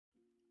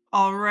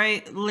All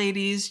right,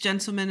 ladies,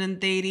 gentlemen,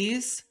 and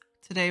ladies.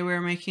 Today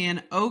we're making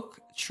an Oak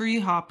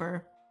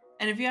Treehopper.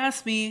 And if you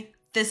ask me,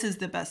 this is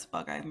the best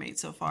bug I've made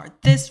so far.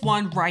 This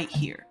one right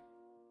here.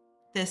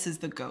 This is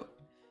the GOAT.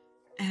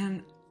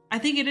 And I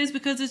think it is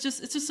because it's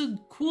just a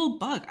cool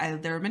bug.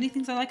 There are many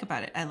things I like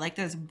about it. I like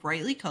that it's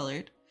brightly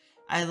colored.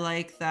 I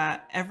like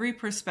that every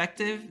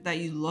perspective that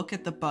you look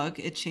at the bug,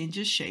 it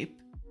changes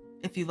shape.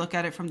 If you look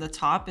at it from the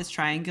top, it's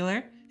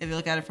triangular. If you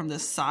look at it from the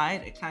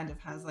side, it kind of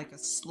has like a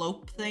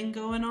slope thing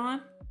going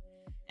on.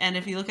 And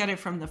if you look at it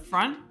from the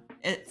front,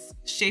 it's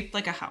shaped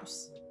like a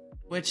house,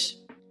 which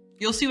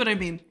you'll see what I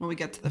mean when we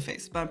get to the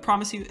face, but I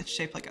promise you it's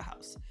shaped like a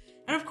house.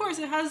 And of course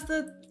it has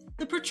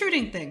the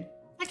protruding thing.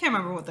 I can't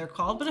remember what they're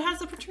called, but it has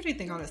the protruding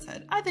thing on its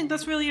head. I think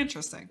that's really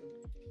interesting.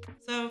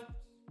 So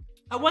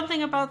one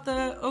thing about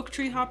the Oak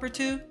Treehopper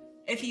too,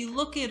 if you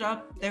look it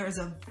up, there is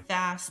a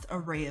vast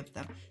array of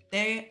them.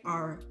 There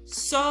are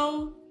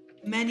so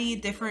many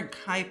different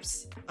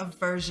types of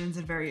versions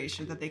and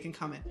variations that they can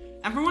come in.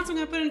 And for once I'm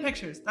gonna put in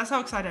pictures. That's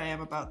how excited I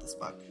am about this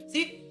bug.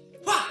 See?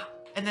 Wah!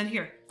 And then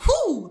here,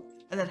 whoo!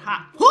 And then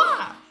ha!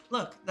 Wah!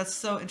 Look, that's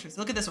so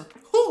interesting. Look at this one.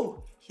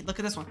 Whoo! Look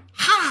at this one.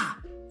 Ha!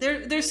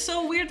 They're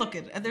so weird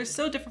looking and they're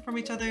so different from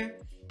each other.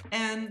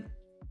 And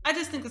I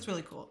just think that's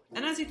really cool.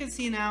 And as you can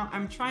see now,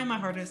 I'm trying my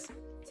hardest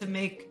to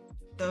make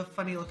the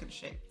funny looking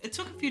shape. It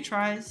took a few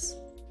tries,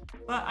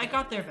 but I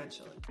got there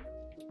eventually.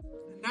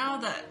 Now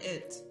that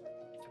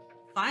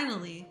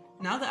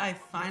I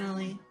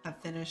finally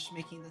have finished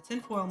making the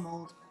tinfoil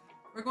mold,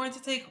 we're going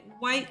to take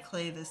white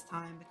clay this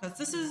time because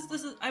this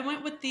is I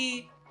went with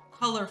the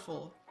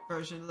colorful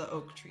version of the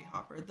Oak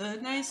Treehopper, the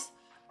nice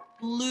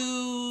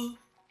blue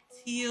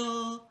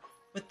teal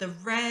with the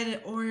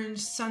red orange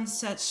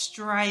sunset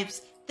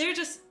stripes.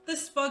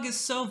 This bug is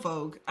so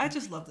vogue. I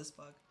just love this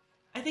bug.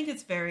 I think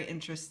it's very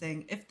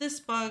interesting. If this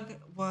bug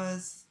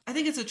was, I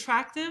think it's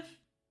attractive,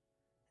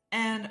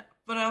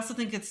 but I also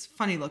think it's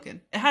funny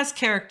looking. It has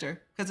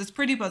character because it's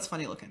pretty but it's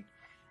funny looking.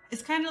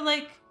 It's kind of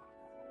like,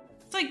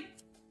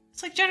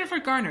 it's like Jennifer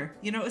Garner.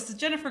 You know, it's the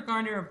Jennifer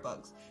Garner of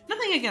bugs.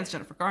 Nothing against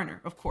Jennifer Garner,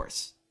 of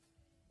course.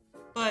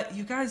 But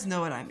you guys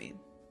know what I mean.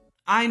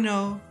 I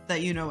know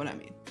that you know what I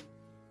mean.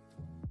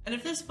 And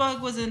if this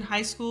bug was in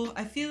high school,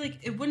 I feel like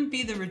it wouldn't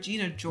be the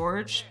Regina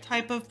George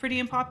type of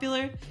pretty and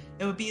popular.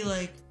 It would be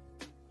like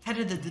head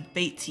of the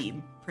debate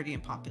team, pretty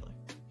and popular.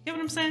 You get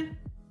what I'm saying?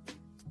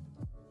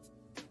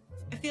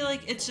 I feel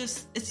like it's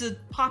a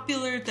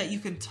popular that you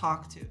can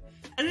talk to.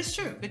 And it's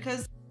true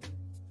because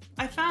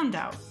I found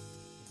out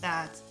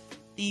that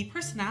the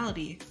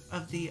personality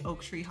of the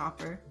Oak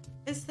Treehopper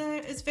is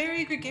that it's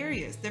very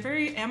gregarious. They're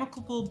very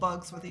amicable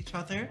bugs with each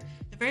other.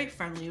 They're very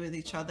friendly with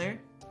each other.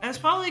 And it's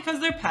probably because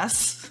they're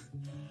pests.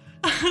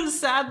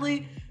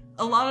 Sadly,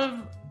 a lot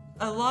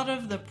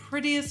of the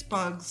prettiest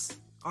bugs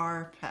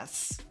are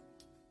pests,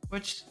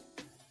 which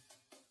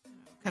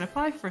can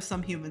apply for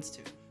some humans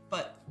too.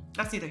 But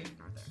that's neither here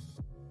nor there.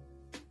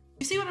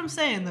 You see what I'm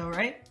saying though,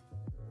 right?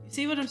 You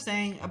see what I'm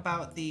saying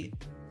about the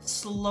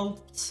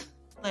sloped,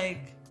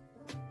 like,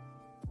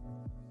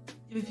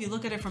 if you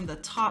look at it from the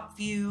top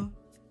view,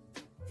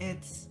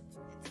 it's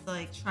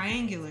like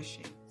triangular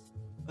shaped.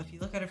 But if you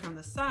look at it from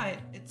the side,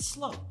 it's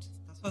sloped.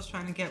 That's what I was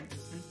trying to get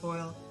with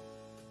tinfoil.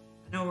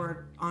 I know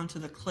we're on to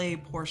the clay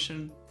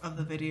portion of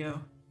the video.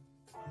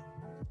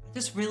 I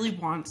just really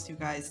want you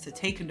guys to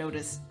take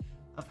notice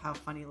of how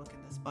funny looking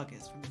this bug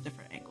is from the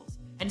different angles.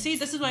 And see,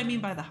 this is what I mean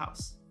by the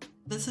house.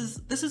 This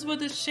is what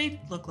this shape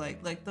looked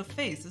like the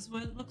face. This is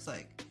what it looks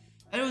like.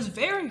 And it was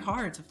very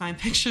hard to find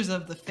pictures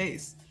of the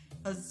face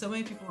because so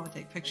many people want to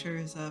take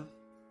pictures of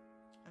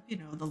you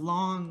know, the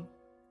long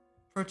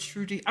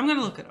protruding. I'm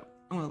gonna look it up.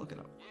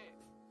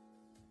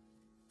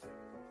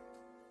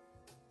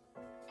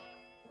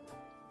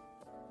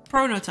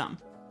 Pronotum.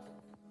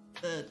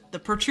 The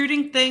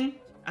protruding thing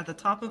at the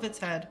top of its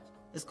head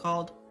is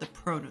called the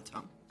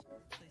pronotum.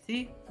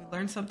 See, we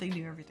learn something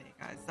new every day,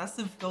 guys. That's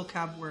the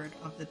vocab word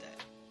of the day.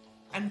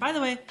 And by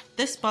the way,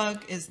 this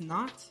bug is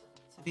not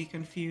to be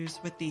confused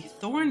with the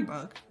thorn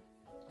bug.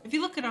 If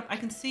you look it up, I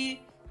can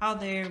see how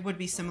they would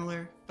be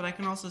similar, but I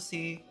can also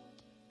see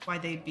why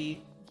they'd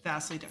be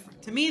vastly different.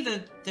 To me,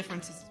 the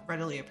difference is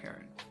readily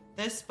apparent.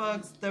 This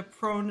bug's, the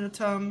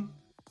pronotum,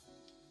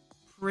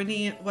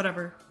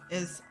 whatever,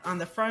 is on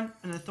the front,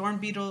 and the thorn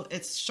beetle,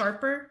 it's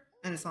sharper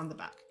and it's on the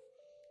back.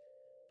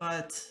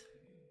 But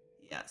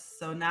yes,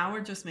 so now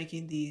we're just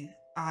making the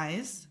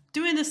eyes,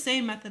 doing the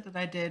same method that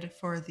I did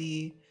for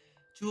the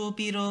jewel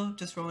beetle,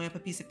 just rolling up a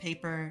piece of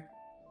paper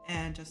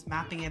and just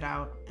mapping it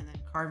out and then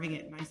carving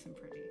it nice and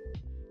pretty.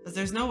 Because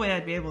there's no way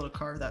I'd be able to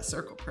carve that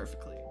circle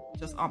perfectly,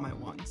 just on my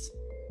ones.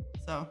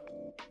 So,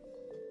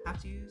 have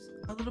to use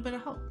a little bit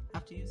of help.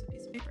 Have to use a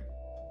piece of paper.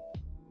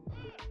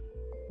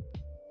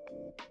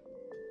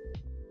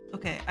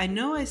 Okay, I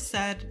know I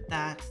said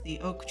that the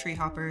Oak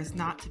Treehopper is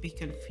not to be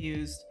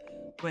confused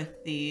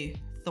with the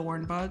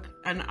thorn bug,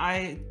 and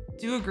I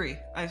do agree.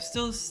 I'm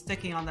still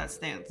sticking on that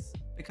stance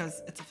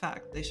because it's a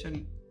fact. They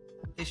shouldn't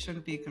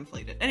be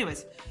conflated.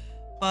 Anyways,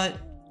 but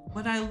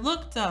when I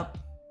looked up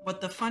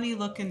what the funny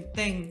looking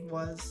thing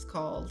was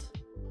called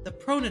the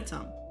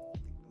pronotum.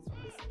 I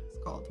think that's what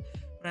it's called.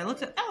 But I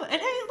looked at, oh,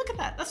 and hey, look at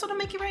that. That's what I'm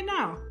making right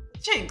now.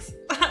 Jinx.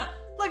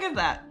 Look at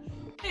that.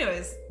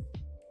 Anyways,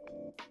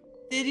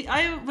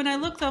 when I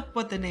looked up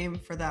what the name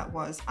for that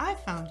was, I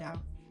found out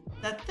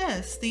that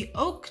the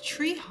Oak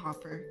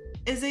Treehopper,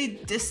 is a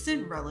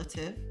distant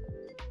relative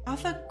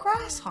of a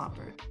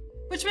grasshopper,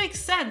 which makes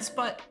sense,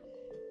 but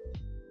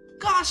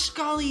gosh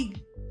golly,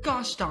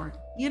 gosh darn,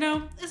 you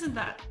know, isn't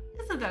that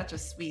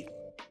just sweet?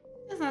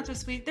 Isn't that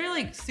just sweet? They're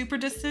like super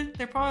distant.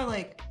 They're probably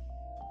like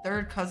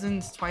third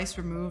cousins twice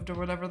removed or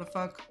whatever the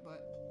fuck,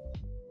 but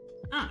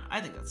I don't know,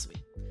 I think that's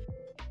sweet.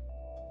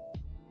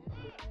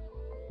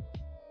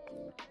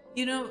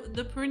 You know,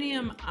 the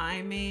perineum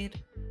I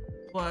made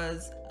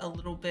was a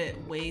little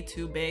bit way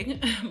too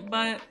big,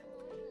 but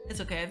it's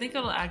okay. I think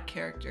it'll add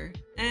character.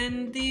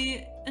 And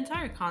the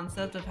entire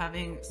concept of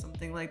having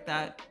something like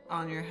that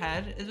on your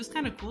head is just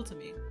kind of cool to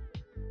me.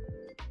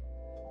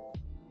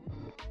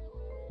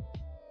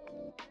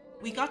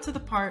 We got to the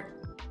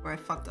part where I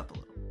fucked up a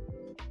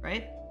little,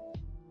 right?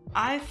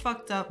 I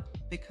fucked up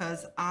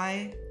because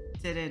I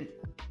didn't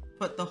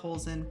put the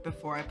holes in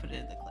before I put it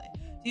in the clay.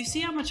 Do you see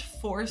how much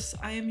force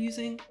I am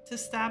using to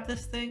stab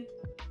this thing?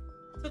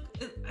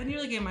 I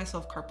nearly gave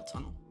myself carpal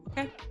tunnel,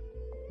 okay?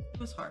 It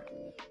was hard.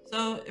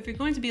 So if you're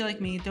going to be like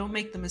me, don't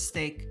make the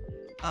mistake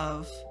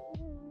of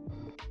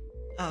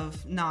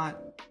not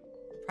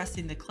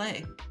pressing the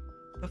clay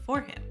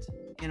beforehand,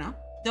 you know?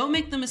 Don't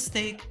make the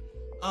mistake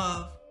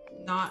of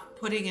not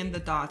putting in the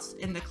dots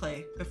in the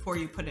clay before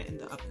you put it in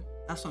the oven.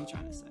 That's what I'm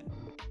trying to say.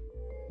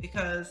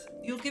 Because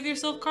you'll give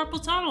yourself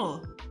carpal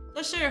tunnel.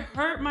 That shit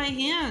hurt my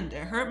hand.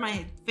 It hurt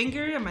my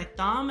finger and my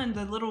thumb and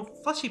the little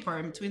fleshy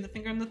part in between the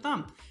finger and the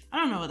thumb. I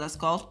don't know what that's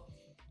called,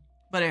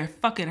 but it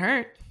fucking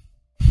hurt.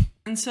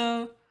 And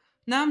so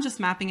now I'm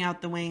just mapping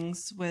out the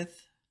wings with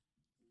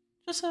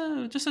just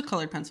a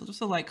colored pencil,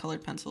 just a light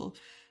colored pencil,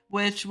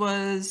 which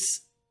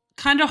was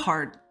kind of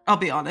hard, I'll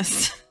be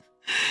honest.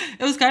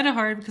 It was kind of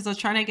hard because I was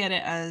trying to get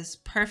it as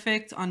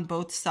perfect on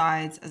both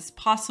sides as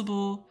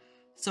possible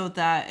so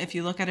that if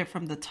you look at it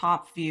from the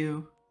top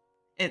view,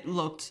 it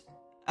looked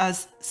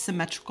as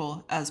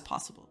symmetrical as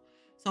possible.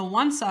 So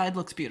one side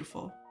looks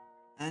beautiful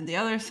and the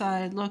other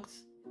side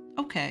looks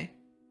okay.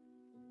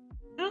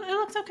 It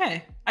looked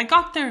okay. I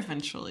got there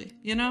eventually,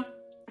 you know?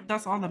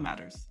 That's all that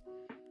matters.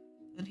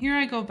 And here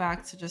I go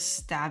back to just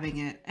stabbing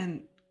it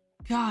and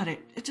God,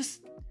 it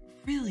just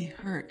really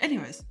hurt.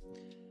 Anyways,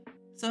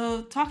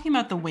 so talking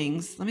about the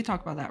wings, let me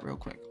talk about that real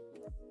quick.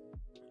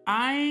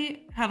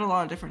 I had a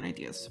lot of different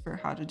ideas for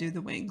how to do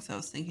the wings. I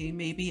was thinking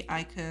maybe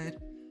I could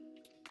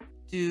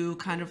do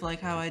kind of like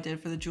how I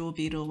did for the jewel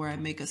beetle where I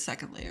make a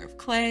second layer of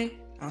clay.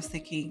 I was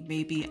thinking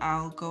maybe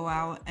I'll go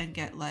out and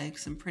get like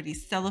some pretty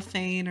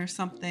cellophane or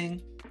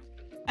something.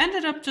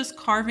 Ended up just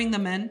carving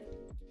them in,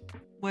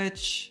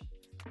 which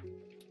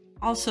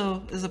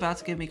also is about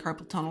to give me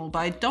carpal tunnel, but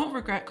I don't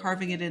regret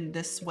carving it in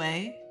this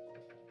way.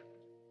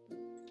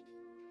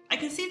 I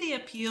can see the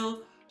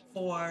appeal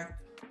for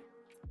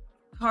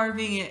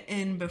carving it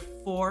in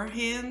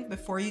beforehand,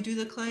 before you do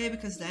the clay,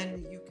 because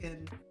then you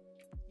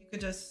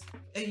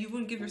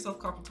wouldn't give yourself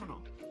carpal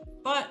tunnel.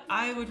 But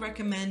I would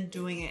recommend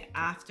doing it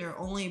after,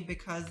 only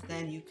because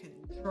then you can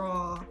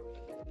draw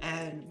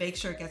and make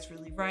sure it gets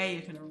really right.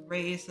 You can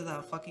erase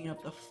without fucking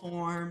up the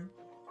form.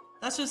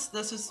 That's just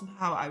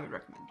how I would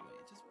recommend doing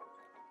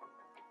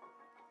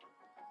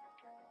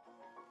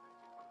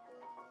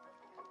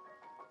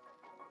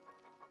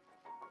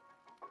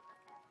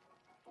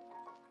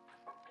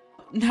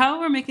it. Now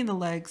we're making the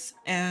legs,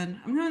 and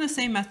I'm doing the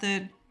same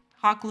method,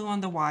 hot glue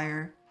on the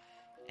wire,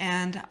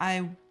 and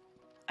I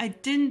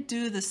didn't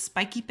do the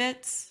spiky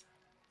bits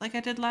like I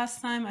did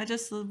last time. I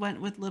just went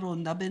with little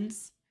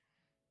nubbins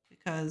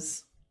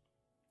because,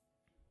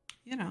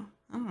 you know,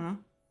 I don't know.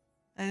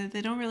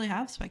 They don't really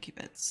have spiky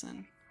bits,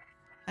 and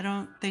I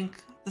don't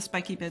think the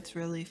spiky bits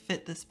really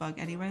fit this bug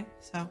anyway,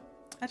 so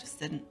I just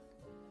didn't.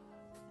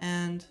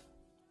 And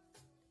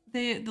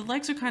the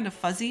legs are kind of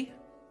fuzzy,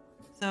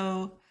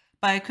 so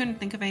but I couldn't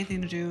think of anything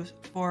to do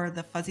for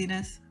the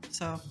fuzziness.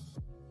 So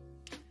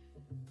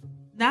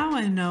now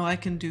I know I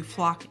can do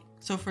flocking.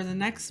 So for the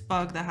next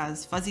bug that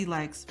has fuzzy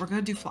legs, we're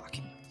gonna do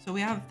flocking. So we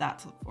have that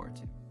to look forward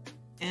to.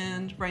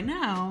 And right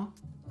now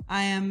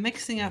I am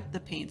mixing up the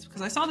paints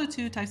because I saw the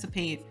two types of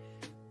paint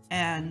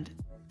and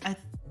I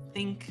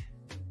think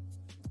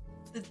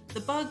the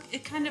bug,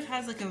 it kind of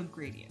has like a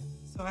gradient.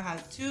 So I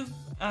have two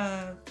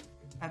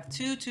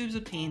tubes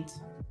of paint.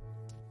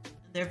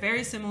 They're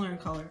very similar in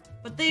color,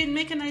 but they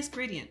make a nice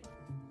gradient.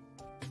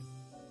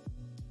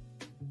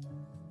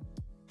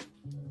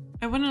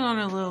 I went on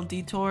a little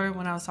detour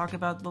when I was talking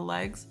about the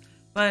legs,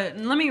 but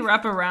let me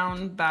wrap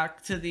around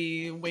back to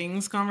the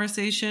wings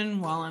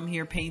conversation while I'm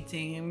here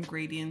painting and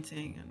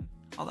gradienting and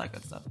all that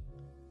good stuff.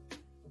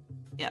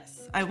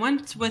 Yes, I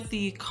went with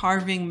the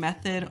carving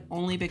method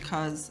only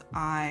because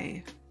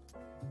I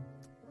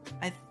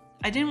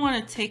didn't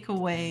want to take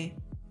away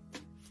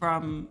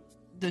from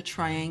the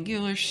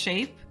triangular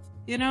shape.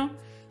 You know,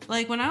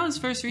 Like when I was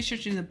first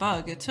researching the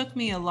bug, it took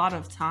me a lot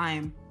of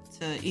time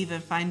to even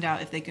find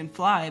out if they can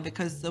fly,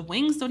 because the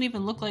wings don't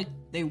even look like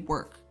they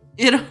work,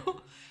 you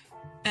know?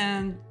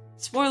 And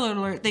spoiler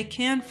alert, they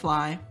can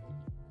fly,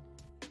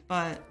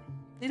 but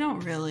they don't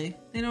really.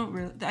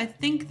 I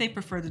think they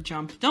prefer to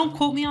jump. Don't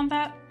quote me on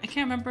that. I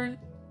can't remember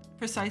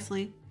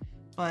precisely,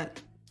 but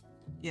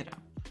you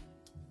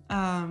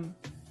know.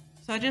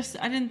 So I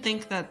didn't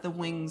think that the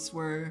wings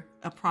were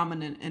a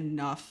prominent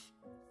enough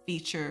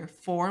feature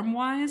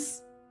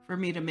form-wise for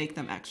me to make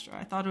them extra.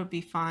 I thought it would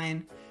be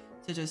fine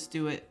to just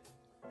do it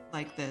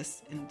like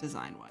this in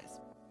design-wise.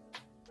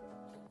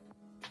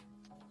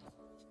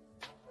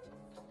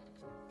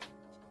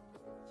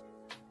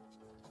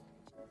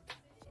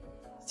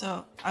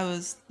 So I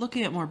was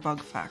looking at more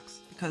bug facts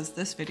because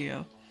this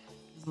video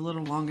is a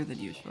little longer than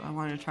usual. I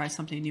wanted to try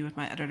something new with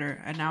my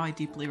editor, and now I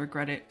deeply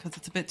regret it because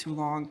it's a bit too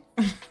long.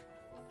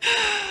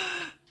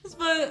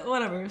 But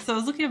whatever. So I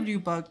was looking at new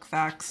bug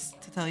facts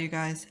to tell you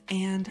guys,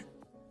 and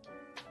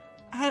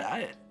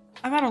I'm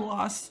at a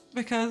loss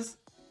because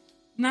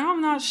now I'm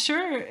not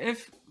sure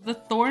if the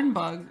thorn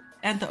bug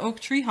and the oak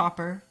tree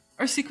hopper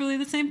are secretly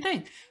the same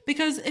thing.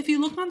 Because if you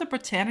look on the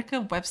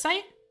Britannica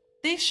website,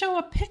 they show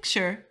a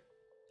picture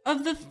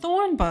of the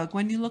thorn bug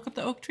when you look up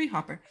the oak tree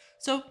hopper.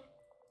 So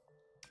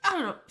I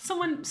don't know.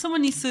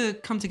 Someone needs to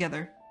come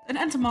together. An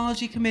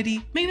entomology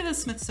committee, maybe the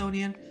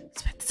Smithsonian.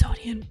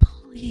 Smithsonian,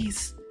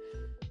 please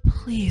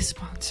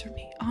sponsor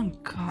me. Oh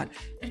God.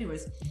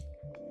 Anyways,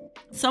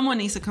 someone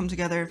needs to come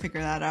together and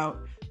figure that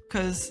out,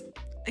 because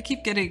I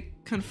keep getting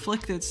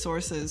conflicted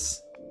sources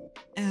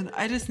and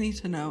I just need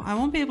to know. I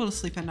won't be able to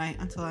sleep at night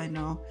until I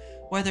know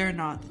whether or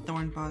not the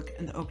thorn bug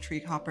and the oak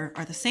tree hopper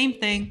are the same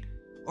thing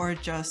or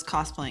just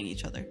cosplaying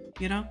each other,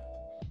 you know?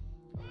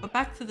 But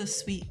back to the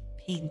sweet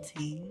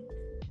painting.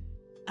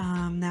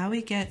 Now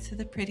we get to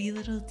the pretty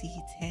little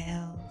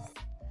details.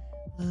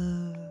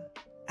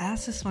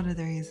 That's just one of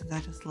the reasons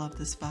I just love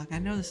this bug. I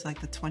know this is like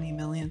the 20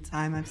 millionth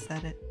time I've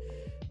said it,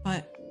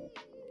 but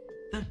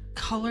the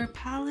color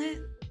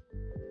palette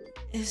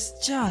is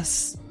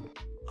just,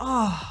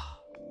 oh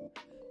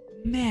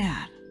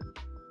man,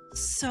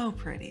 so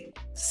pretty.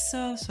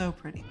 So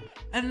pretty.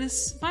 And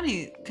it's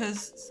funny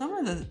because some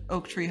of the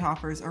oak tree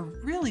hoppers are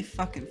really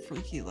fucking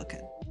freaky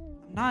looking.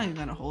 I'm not even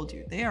gonna hold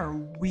you. They are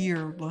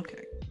weird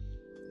looking.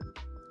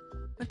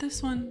 But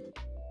this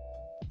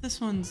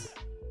one's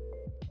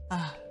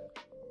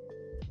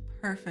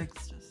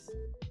perfect. Just,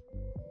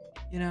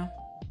 you know,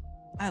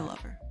 I love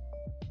her.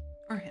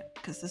 Or him,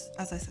 because this,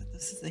 as I said,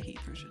 this is the heat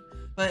version.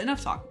 But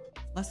enough talk.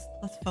 Let's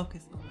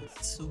focus on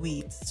this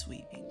sweet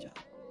paint job.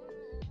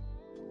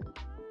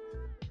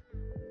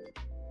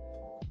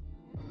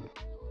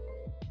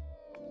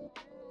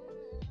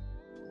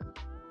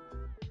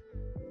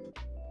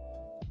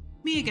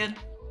 Me again.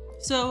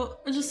 So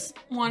I just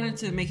wanted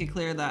to make it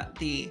clear that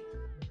the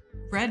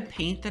red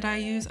paint that I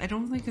use, I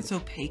don't think it's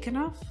opaque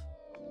enough.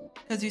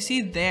 Because you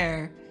see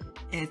there,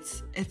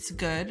 it's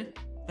good,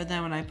 but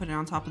then when I put it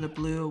on top of the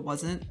blue, it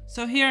wasn't.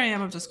 So here I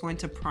am, I'm just going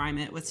to prime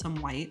it with some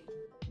white,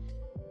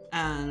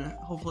 and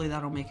hopefully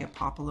that'll make it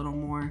pop a little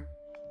more.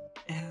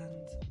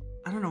 And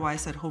I don't know why I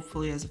said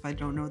hopefully as if I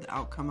don't know the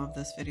outcome of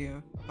this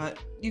video, but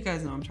you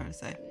guys know what I'm trying to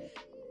say.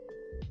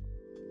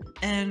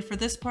 And for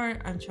this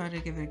part, I'm trying to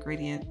give it a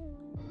gradient,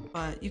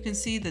 but you can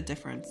see the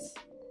difference,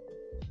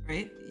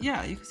 right?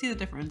 Yeah, you can see the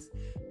difference.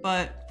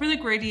 But for the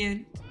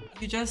gradient,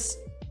 you just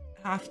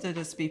have to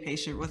just be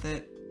patient with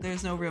it.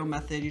 There's no real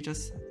method. You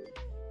just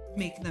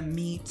make them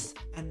meet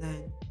and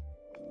then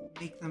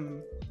make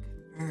them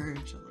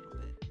converge a little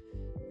bit.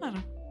 I don't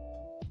know.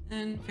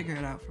 And figure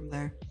it out from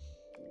there.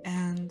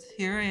 And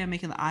here I am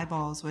making the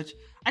eyeballs, which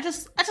I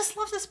just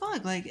love this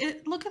bug. Like,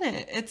 look at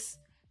it.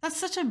 That's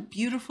such a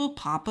beautiful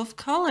pop of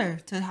color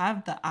to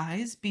have the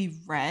eyes be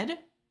red.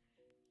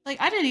 Like,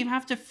 I didn't even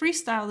have to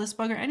freestyle this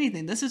bug or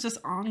anything. This is just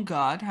on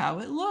God how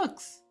it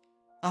looks.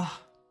 Oh,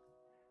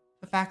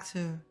 but back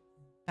to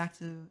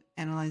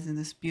analyzing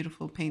this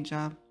beautiful paint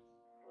job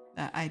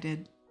that I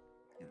did.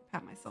 I'm gonna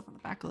pat myself on the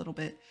back a little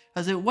bit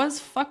because it was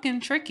fucking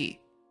tricky.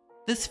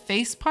 This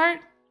face part,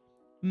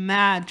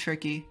 mad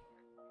tricky.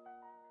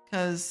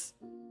 Because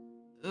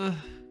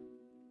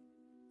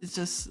it's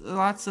just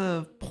lots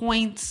of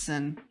points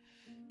and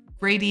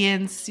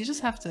gradients. You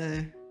just have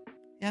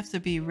to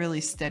be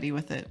really steady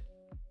with it.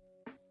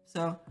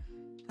 So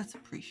let's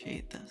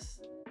appreciate this.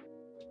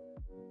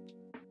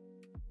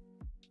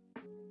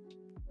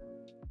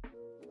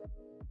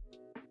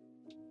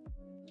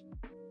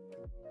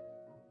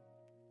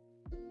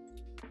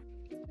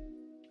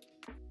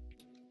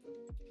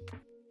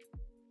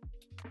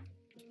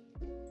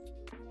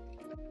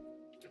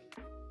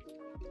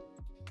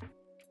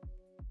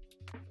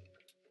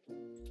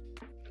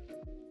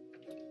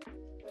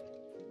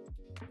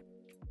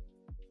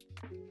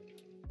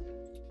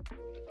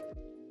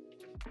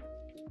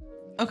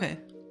 Okay,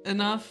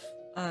 enough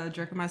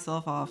jerking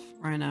myself off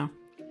right now.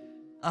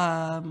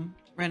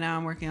 Right now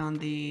I'm working on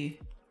the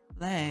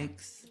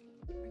legs,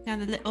 working on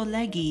the little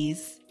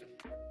leggies,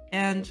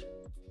 and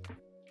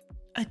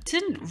I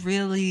didn't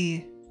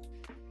really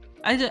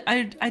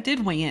I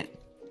did wing it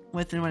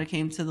when it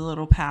came to the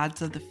little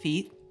pads of the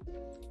feet.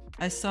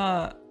 I just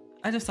thought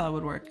it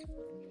would work.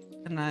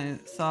 And I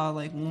saw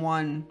like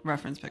one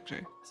reference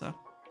picture. So,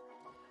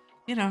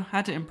 you know,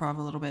 had to improv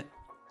a little bit.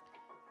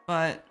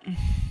 But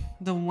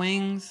the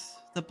wings,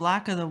 the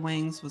black of the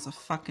wings was a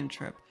fucking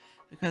trip.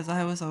 Because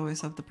I was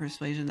always of the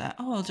persuasion that,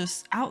 oh, I'll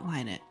just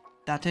outline it.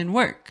 That didn't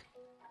work.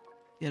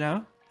 You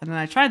know? And then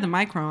I tried the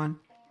micron.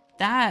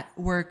 That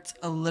worked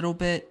a little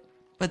bit.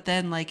 But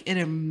then like it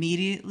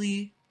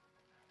immediately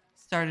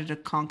started to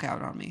conk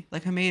out on me.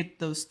 Like I made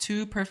those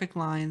 2 perfect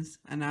lines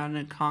and now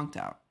it conked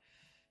out.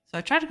 So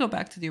I tried to go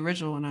back to the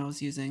original one I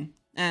was using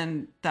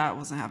and that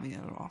wasn't having it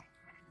at all.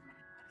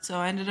 So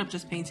I ended up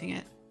just painting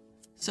it.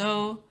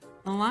 So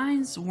the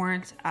lines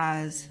weren't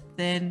as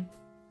thin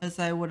as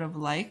I would have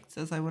liked,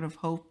 as I would have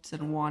hoped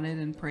and wanted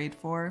and prayed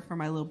for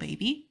my little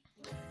baby.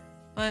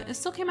 But it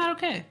still came out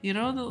okay. You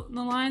know,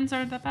 the lines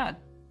aren't that bad.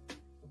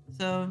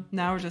 So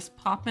now we're just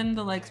popping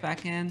the legs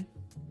back in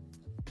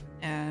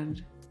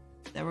and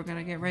then we're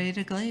gonna get ready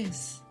to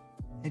glaze.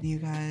 And you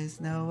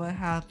guys know what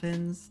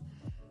happens.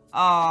 Oh,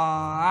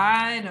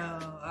 I know.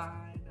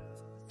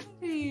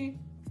 Sorry.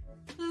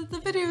 The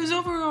video is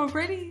over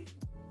already.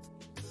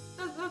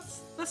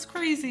 That's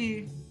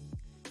crazy.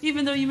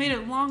 Even though you made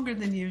it longer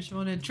than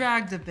usual and it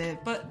dragged a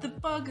bit, but the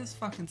bug is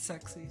fucking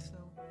sexy, so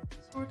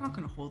we're not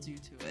gonna hold you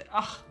to it.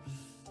 Oh,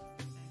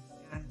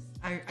 thanks,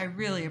 guys. I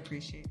really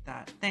appreciate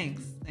that.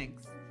 Thanks.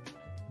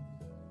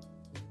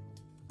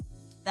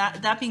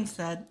 That being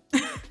said,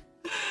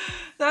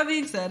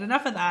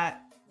 enough of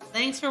that.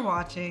 Thanks for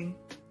watching.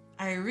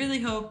 I really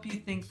hope you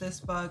think this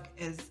bug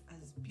is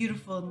as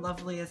beautiful and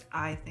lovely as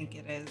I think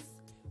it is.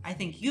 I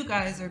think you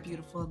guys are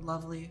beautiful and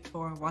lovely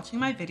for watching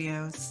my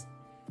videos.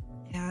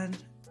 And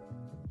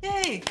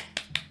yay!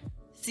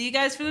 See you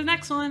guys for the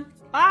next one.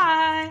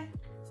 Bye!